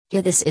Yeah,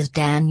 this is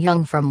Dan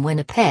Young from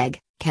Winnipeg,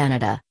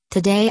 Canada.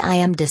 Today I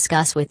am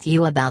discuss with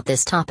you about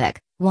this topic.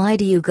 Why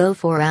do you go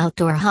for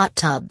outdoor hot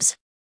tubs?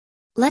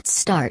 Let's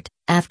start.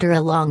 After a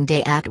long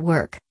day at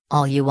work,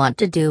 all you want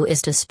to do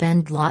is to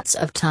spend lots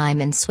of time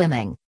in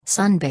swimming,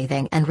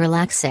 sunbathing and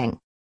relaxing.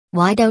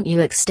 Why don't you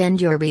extend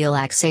your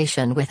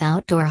relaxation with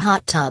outdoor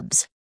hot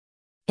tubs?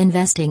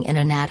 Investing in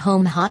an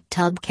at-home hot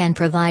tub can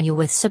provide you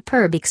with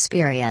superb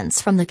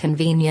experience from the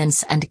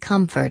convenience and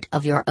comfort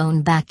of your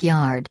own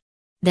backyard.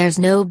 There's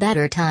no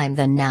better time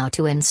than now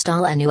to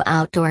install a new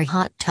outdoor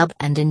hot tub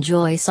and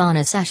enjoy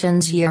sauna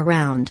sessions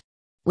year-round.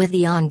 With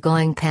the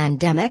ongoing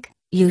pandemic,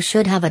 you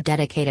should have a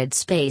dedicated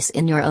space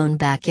in your own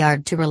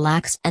backyard to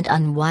relax and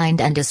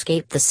unwind and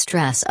escape the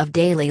stress of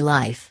daily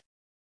life.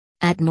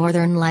 At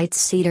Northern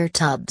Lights Cedar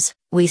Tubs,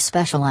 we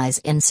specialize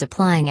in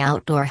supplying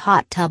outdoor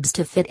hot tubs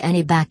to fit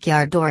any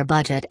backyard or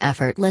budget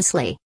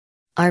effortlessly.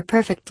 Our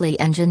perfectly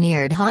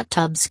engineered hot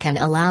tubs can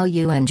allow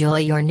you to enjoy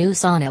your new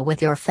sauna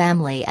with your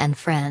family and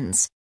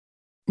friends.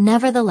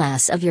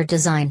 Nevertheless of your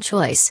design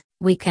choice,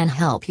 we can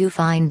help you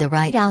find the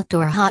right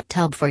outdoor hot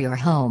tub for your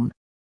home.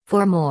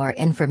 For more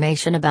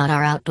information about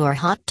our outdoor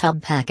hot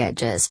tub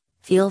packages,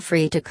 feel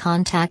free to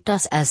contact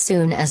us as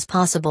soon as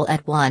possible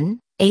at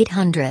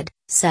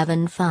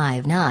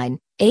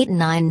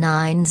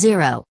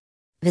 1-800-759-8990.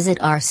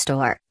 Visit our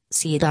store,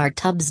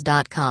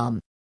 cedartubs.com.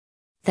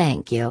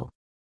 Thank you.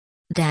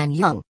 Dan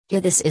Young. Yeah,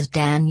 this is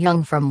Dan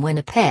Young from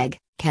Winnipeg,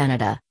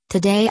 Canada.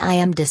 Today I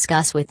am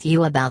discuss with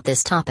you about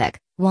this topic.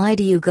 Why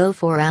do you go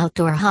for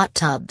outdoor hot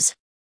tubs?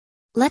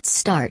 Let's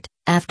start.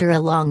 After a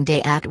long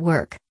day at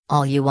work,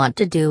 all you want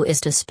to do is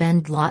to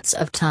spend lots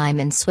of time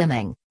in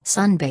swimming,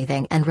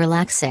 sunbathing and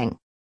relaxing.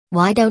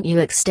 Why don't you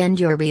extend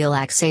your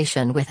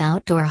relaxation with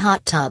outdoor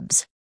hot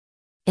tubs?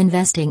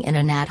 Investing in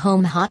an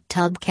at-home hot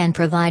tub can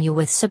provide you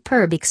with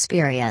superb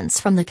experience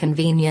from the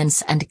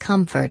convenience and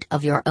comfort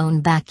of your own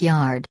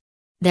backyard.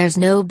 There's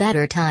no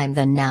better time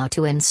than now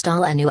to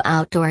install a new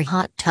outdoor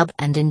hot tub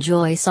and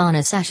enjoy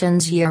sauna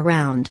sessions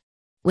year-round.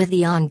 With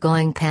the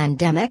ongoing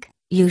pandemic,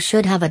 you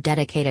should have a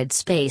dedicated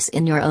space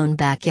in your own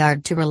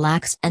backyard to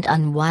relax and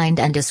unwind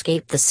and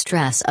escape the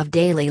stress of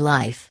daily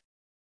life.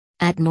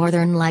 At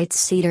Northern Lights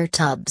Cedar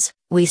Tubs,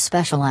 we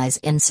specialize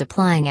in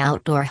supplying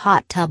outdoor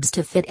hot tubs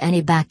to fit any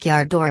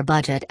backyard or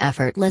budget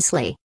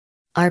effortlessly.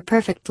 Our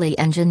perfectly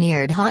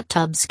engineered hot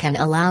tubs can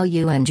allow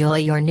you to enjoy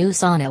your new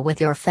sauna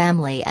with your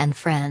family and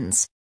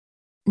friends.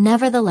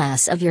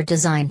 Nevertheless of your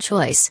design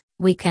choice,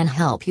 we can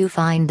help you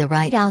find the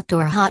right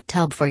outdoor hot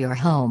tub for your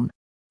home.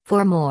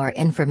 For more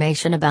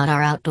information about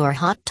our outdoor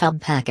hot tub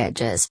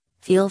packages,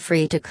 feel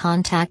free to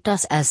contact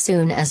us as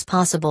soon as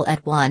possible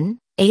at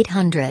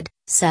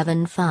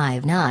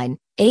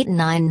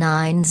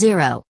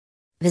 1-800-759-8990.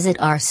 Visit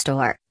our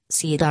store,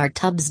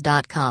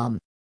 cedartubs.com.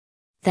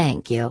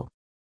 Thank you.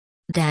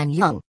 Dan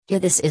Young. Yeah,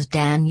 this is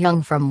Dan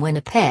Young from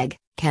Winnipeg,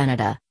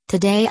 Canada.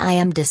 Today I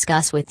am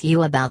discuss with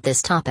you about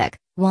this topic.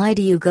 Why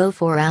do you go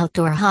for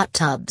outdoor hot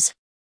tubs?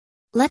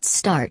 Let's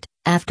start.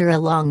 After a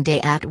long day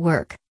at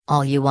work,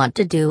 all you want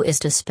to do is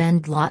to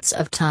spend lots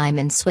of time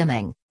in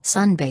swimming,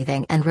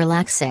 sunbathing and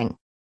relaxing.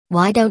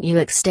 Why don't you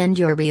extend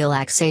your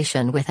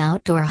relaxation with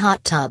outdoor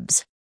hot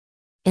tubs?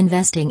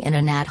 Investing in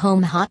an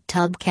at-home hot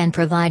tub can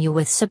provide you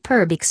with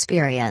superb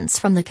experience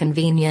from the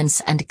convenience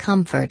and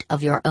comfort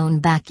of your own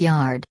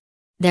backyard.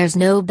 There's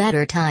no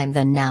better time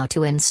than now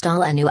to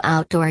install a new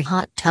outdoor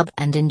hot tub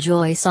and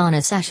enjoy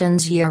sauna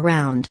sessions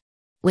year-round.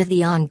 With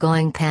the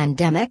ongoing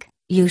pandemic,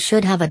 you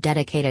should have a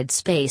dedicated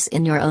space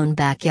in your own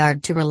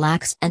backyard to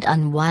relax and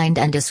unwind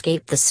and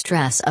escape the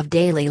stress of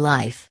daily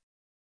life.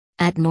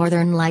 At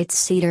Northern Lights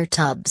Cedar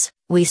Tubs,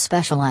 we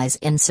specialize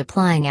in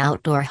supplying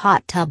outdoor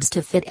hot tubs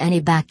to fit any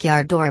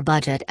backyard or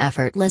budget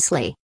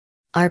effortlessly.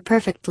 Our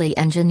perfectly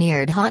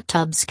engineered hot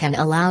tubs can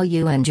allow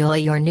you to enjoy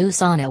your new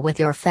sauna with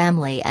your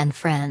family and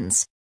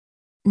friends.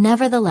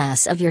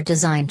 Nevertheless of your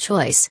design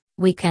choice,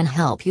 we can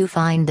help you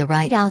find the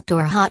right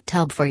outdoor hot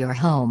tub for your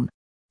home.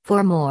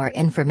 For more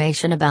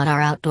information about our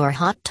outdoor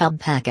hot tub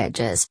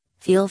packages,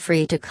 feel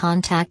free to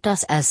contact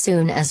us as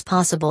soon as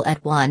possible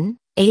at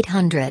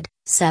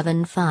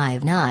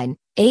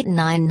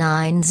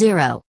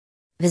 1-800-759-8990.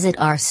 Visit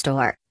our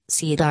store,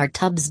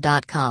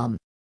 cedartubs.com.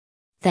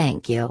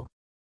 Thank you.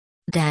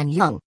 Dan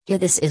Young. Yeah,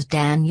 this is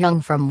Dan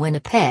Young from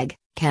Winnipeg,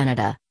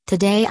 Canada.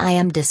 Today I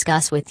am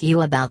discuss with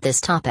you about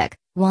this topic.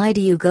 Why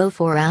do you go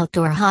for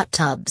outdoor hot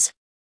tubs?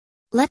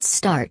 Let's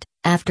start.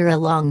 After a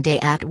long day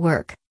at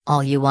work,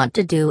 all you want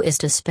to do is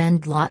to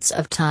spend lots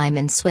of time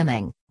in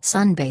swimming,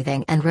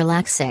 sunbathing and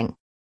relaxing.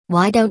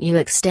 Why don't you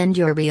extend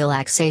your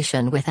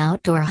relaxation with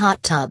outdoor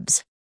hot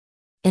tubs?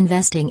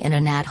 Investing in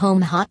an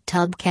at-home hot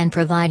tub can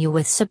provide you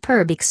with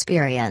superb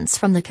experience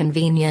from the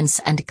convenience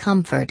and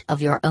comfort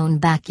of your own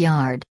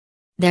backyard.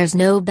 There's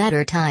no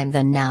better time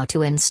than now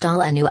to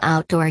install a new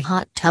outdoor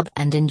hot tub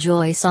and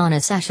enjoy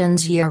sauna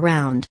sessions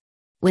year-round.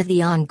 With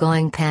the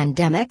ongoing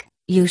pandemic,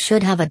 you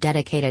should have a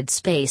dedicated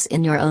space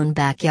in your own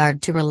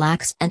backyard to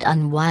relax and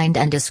unwind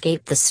and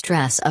escape the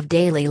stress of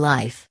daily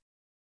life.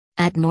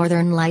 At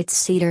Northern Lights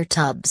Cedar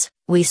Tubs,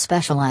 We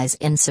specialize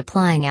in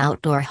supplying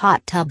outdoor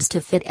hot tubs to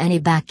fit any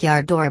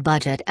backyard or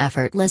budget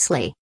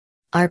effortlessly.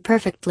 Our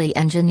perfectly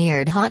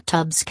engineered hot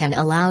tubs can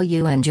allow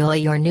you enjoy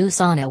your new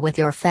sauna with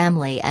your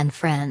family and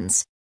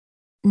friends.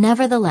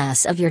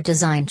 Nevertheless of your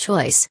design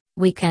choice,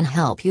 we can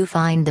help you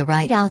find the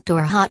right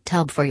outdoor hot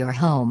tub for your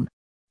home.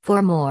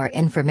 For more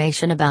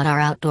information about our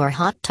outdoor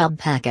hot tub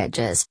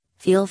packages,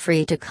 feel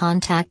free to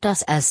contact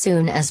us as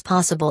soon as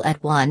possible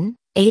at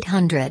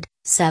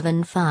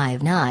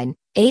 1-800-759-8990.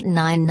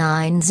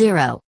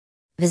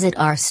 Visit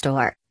our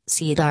store,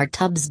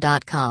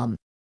 cedartubs.com.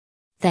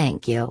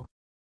 Thank you.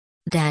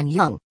 Dan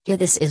Young. Yeah,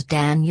 this is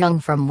Dan Young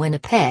from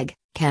Winnipeg,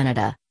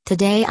 Canada.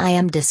 Today I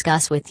am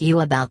discuss with you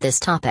about this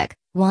topic.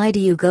 Why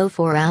do you go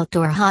for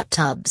outdoor hot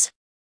tubs?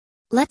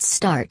 Let's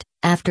start.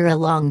 After a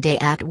long day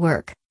at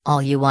work,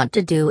 all you want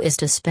to do is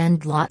to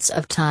spend lots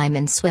of time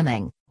in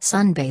swimming,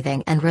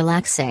 sunbathing and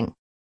relaxing.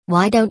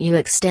 Why don't you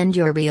extend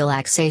your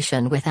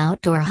relaxation with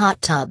outdoor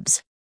hot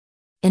tubs?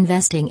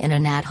 Investing in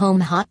an at-home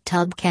hot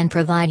tub can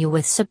provide you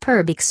with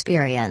superb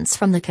experience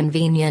from the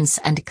convenience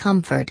and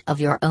comfort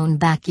of your own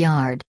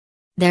backyard.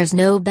 There's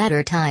no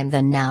better time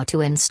than now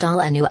to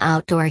install a new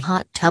outdoor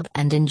hot tub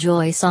and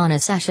enjoy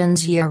sauna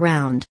sessions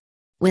year-round.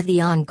 With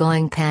the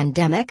ongoing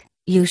pandemic,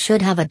 you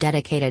should have a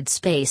dedicated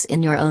space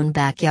in your own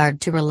backyard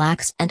to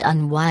relax and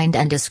unwind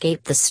and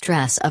escape the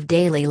stress of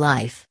daily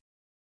life.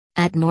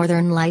 At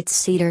Northern Lights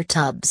Cedar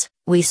Tubs,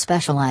 we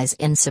specialize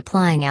in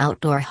supplying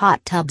outdoor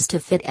hot tubs to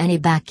fit any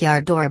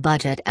backyard or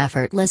budget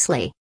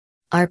effortlessly.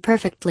 Our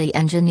perfectly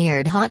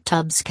engineered hot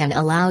tubs can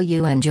allow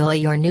you enjoy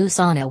your new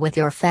sauna with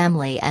your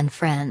family and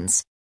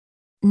friends.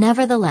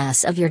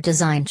 Nevertheless of your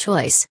design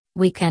choice,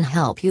 we can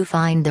help you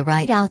find the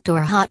right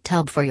outdoor hot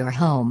tub for your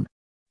home.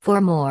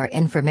 For more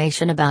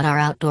information about our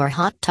outdoor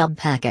hot tub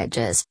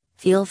packages,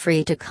 feel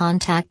free to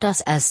contact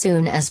us as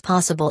soon as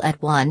possible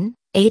at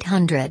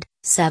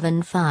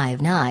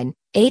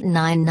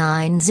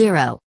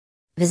 1-800-759-8990.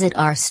 Visit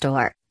our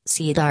store,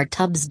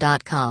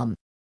 cedartubs.com.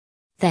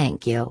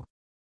 Thank you.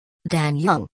 Dan Young.